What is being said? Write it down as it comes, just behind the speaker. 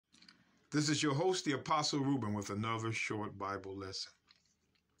This is your host, the Apostle Reuben, with another short Bible lesson.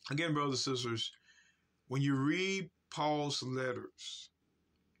 Again, brothers and sisters, when you read Paul's letters,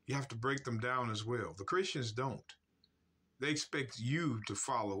 you have to break them down as well. The Christians don't. They expect you to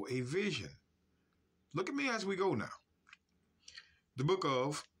follow a vision. Look at me as we go now. The book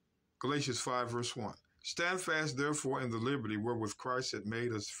of Galatians 5, verse 1. Stand fast, therefore, in the liberty wherewith Christ hath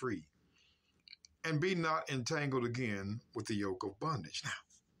made us free, and be not entangled again with the yoke of bondage. Now,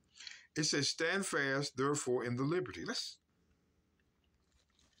 it says, stand fast, therefore, in the liberty.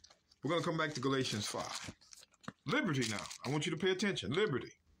 We're going to come back to Galatians 5. Liberty now. I want you to pay attention.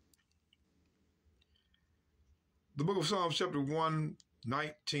 Liberty. The book of Psalms, chapter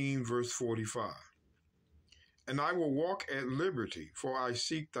 119, verse 45. And I will walk at liberty, for I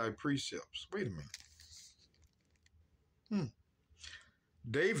seek thy precepts. Wait a minute.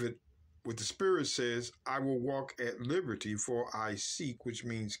 David, with the Spirit, says, I will walk at liberty, for I seek, which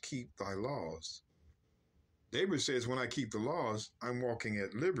means keep thy laws. David says, when I keep the laws, I'm walking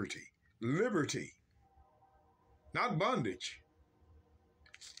at liberty. Liberty, not bondage.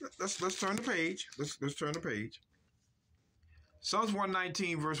 Let's turn the page. Let's turn the page. Psalms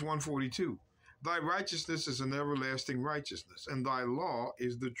 119, verse 142. Thy righteousness is an everlasting righteousness, and thy law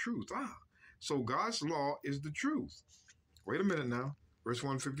is the truth. So God's law is the truth. Wait a minute now. Verse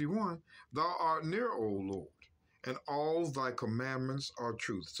 151, thou art near, O Lord, and all thy commandments are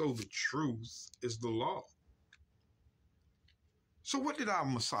truth. So the truth is the law. So what did our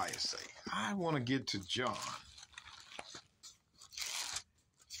Messiah say? I want to get to John.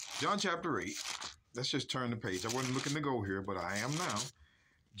 John chapter 8. Let's just turn the page. I wasn't looking to go here, but I am now.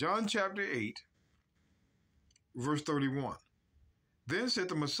 John chapter 8, verse 31. Then said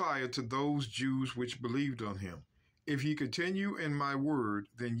the Messiah to those Jews which believed on him, if ye continue in my word,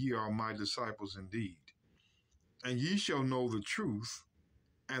 then ye are my disciples indeed. And ye shall know the truth,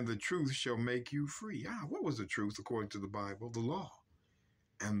 and the truth shall make you free. What was the truth according to the Bible? The law.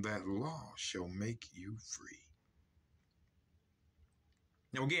 And that law shall make you free.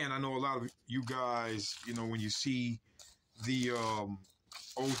 Now, again, I know a lot of you guys, when you see the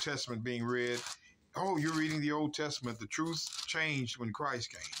Old Testament being read, oh, you're reading the Old Testament. The truth changed when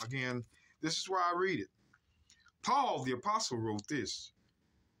Christ came. Again, this is why I read it. Paul, the apostle, wrote this.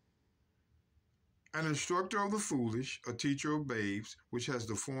 An instructor of the foolish, a teacher of babes, which has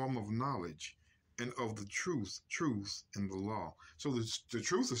the form of knowledge and of the truth in the law. So the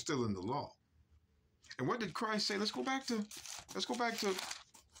truth is still in the law. And what did Christ say? Let's go back to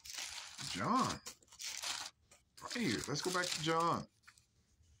John. Right here. Let's go back to John.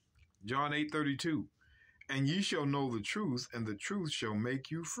 John 8:32. And ye shall know the truth, and the truth shall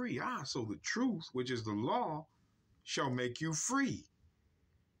make you free. So the truth, which is the law, shall make you free.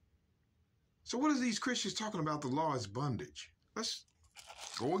 So what are these Christians talking about? The law is bondage. Let's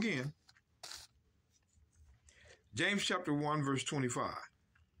go again. James chapter 1, verse 25.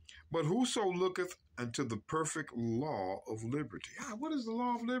 But whoso looketh unto the perfect law of liberty. What is the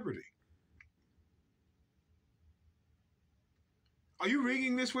law of liberty? Are you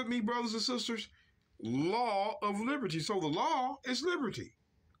reading this with me, brothers and sisters? Law of liberty. So the law is liberty.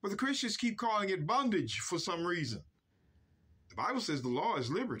 But the Christians keep calling it bondage for some reason. The Bible says the law is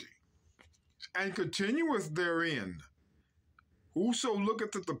liberty. And continueth therein. Whoso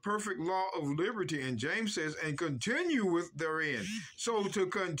looketh at the perfect law of liberty, and James says, and continueth therein. So to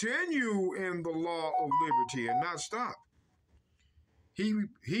continue in the law of liberty and not stop.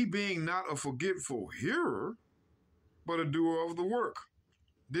 He being not a forgetful hearer, but a doer of the work.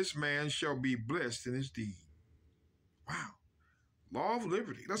 This man shall be blessed in his deed. Wow. Law of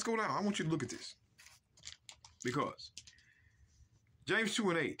liberty. Let's go down. I want you to look at this. Because James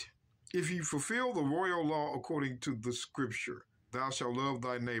 2:8, if ye fulfill the royal law according to the scripture, thou shalt love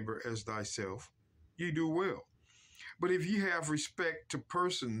thy neighbor as thyself, ye do well. But if ye have respect to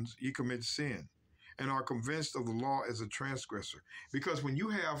persons, ye commit sin, and are convinced of the law as a transgressor. Because when you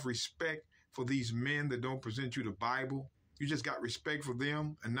have respect for these men that don't present you the Bible, you just got respect for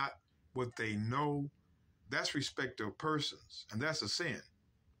them and not what they know, that's respect of persons, and that's a sin.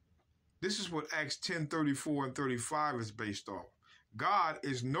 This is what Acts 10:34 and 35 is based off. God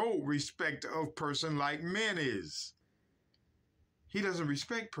is no respecter of person like men is. He doesn't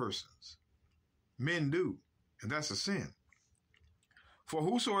respect persons. Men do, and that's a sin. For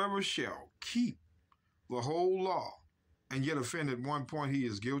whosoever shall keep the whole law and yet offend at one point, he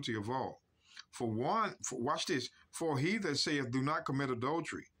is guilty of all. Watch this, for he that saith, do not commit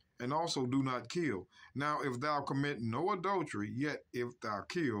adultery, and also do not kill. Now, if thou commit no adultery, yet if thou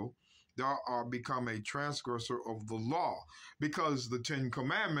kill, thou art become a transgressor of the law, because the 10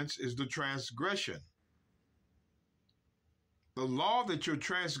 Commandments is the transgression. The The law that you're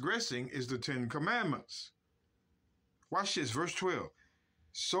transgressing is the 10 Commandments. Watch this, verse 12.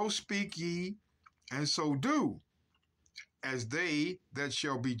 So speak ye, and so do, as they that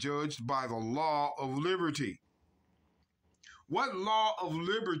shall be judged by the law of liberty. What law of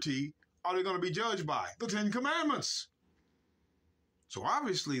liberty are they going to be judged by? The 10 Commandments. So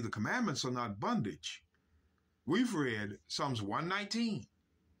obviously the commandments are not bondage. We've read Psalms 119,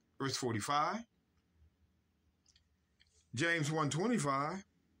 verse 45, James 1:25,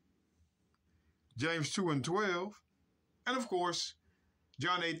 James 2:12, and of course,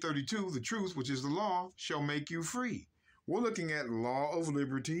 John 8:32, the truth, which is the law, shall make you free. We're looking at law of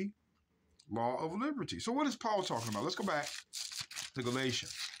liberty, law of liberty. So what is Paul talking about? Let's go back to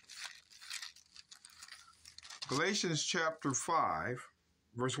Galatians. Galatians chapter 5,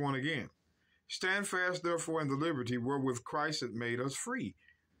 verse 1 again. Stand fast, therefore, in the liberty wherewith Christ hath made us free.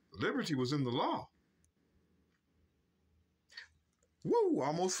 Liberty was in the law. Woo,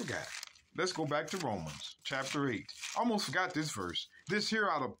 almost forgot. Let's go back to Romans chapter 8. Almost forgot this verse. This here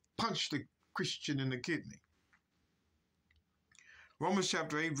ought to punch the Christian in the kidney. Romans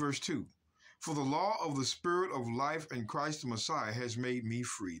chapter 8, verse 2. For the law of the Spirit of life in Christ the Messiah has made me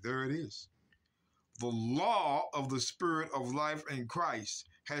free. There it is. The law of the Spirit of life in Christ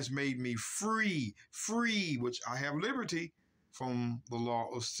has made me free, which I have liberty from the law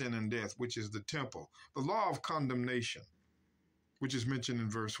of sin and death, which is the temple. The law of condemnation, which is mentioned in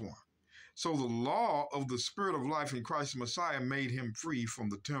verse 1. So the law of the Spirit of life in Christ the Messiah made him free from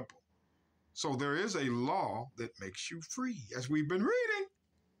the temple. So there is a law that makes you free, as we've been reading.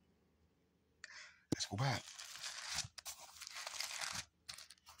 Let's go back.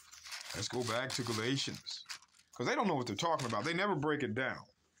 Let's go back to Galatians, because they don't know what they're talking about. They never break it down.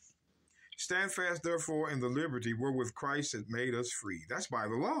 Stand fast, therefore, in the liberty wherewith Christ hath made us free. That's by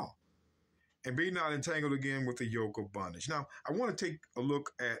the law. And be not entangled again with the yoke of bondage. Now, I want to take a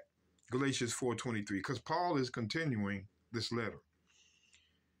look at Galatians 4:23, because Paul is continuing this letter.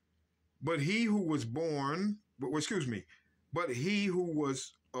 But he who was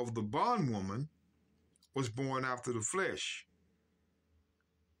of the bondwoman was born after the flesh.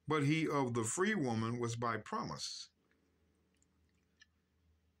 But he of the free woman was by promise.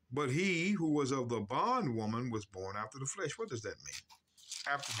 But he who was of the bondwoman was born after the flesh. What does that mean?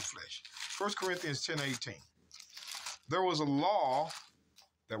 After the flesh. 1 Corinthians 10:18. There was a law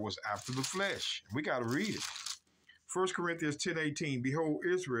that was after the flesh. We got to read it. 1 Corinthians 10:18. Behold,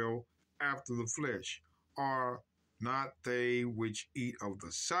 Israel after the flesh are not they which eat of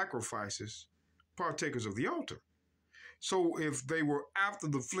the sacrifices, partakers of the altar. So if they were after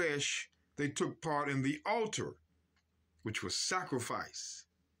the flesh, they took part in the altar, which was sacrifice.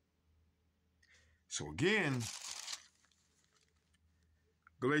 So again,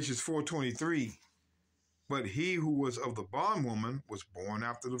 Galatians 4:23, but he who was of the bondwoman was born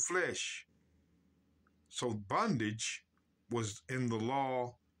after the flesh. So bondage was in the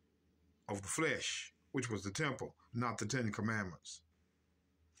law of the flesh, which was the temple, not the 10 Commandments.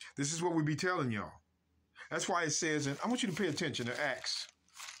 This is what we be telling y'all. That's why it says, and I want you to pay attention to Acts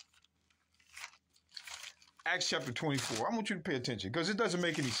chapter 24. I want you to pay attention because it doesn't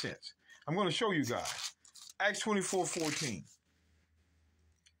make any sense. I'm going to show you guys. Acts 24:14.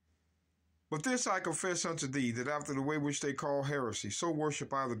 But this I confess unto thee, that after the way which they call heresy, so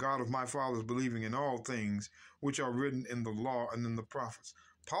worship I the God of my fathers, believing in all things which are written in the law and in the prophets.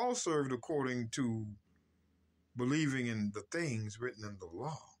 Paul served according to believing in the things written in the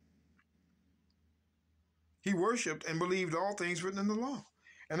law. He worshiped and believed all things written in the law.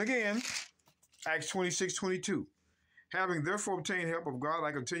 And again, Acts 26:22. Having therefore obtained help of God,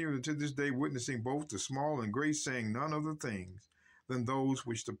 I continue unto this day, witnessing both the small and great, saying none other things than those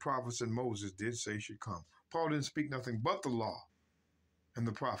which the prophets and Moses did say should come. Paul didn't speak nothing but the law and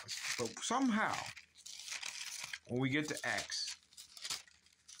the prophets. But somehow, when we get to Acts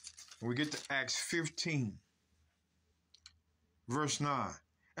 15, verse 9,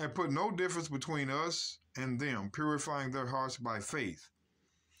 and put no difference between us and them, purifying their hearts by faith.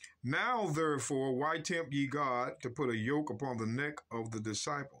 Now, therefore, why tempt ye God to put a yoke upon the neck of the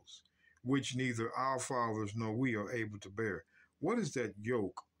disciples, which neither our fathers nor we are able to bear? What is that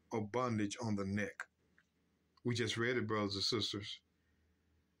yoke of bondage on the neck? We just read it, brothers and sisters.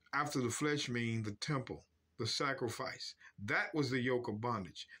 After the flesh mean the temple, the sacrifice. That was the yoke of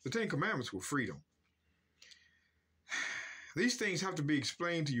bondage. The 10 Commandments were freedom. These things have to be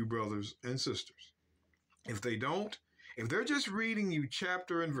explained to you, brothers and sisters. If they don't, if they're just reading you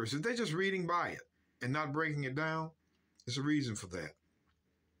chapter and verse, if they're just reading by it and not breaking it down, there's a reason for that.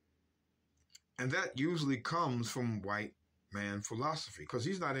 And that usually comes from white man philosophy, because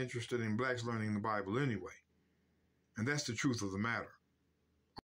he's not interested in blacks learning the Bible anyway. And that's the truth of the matter.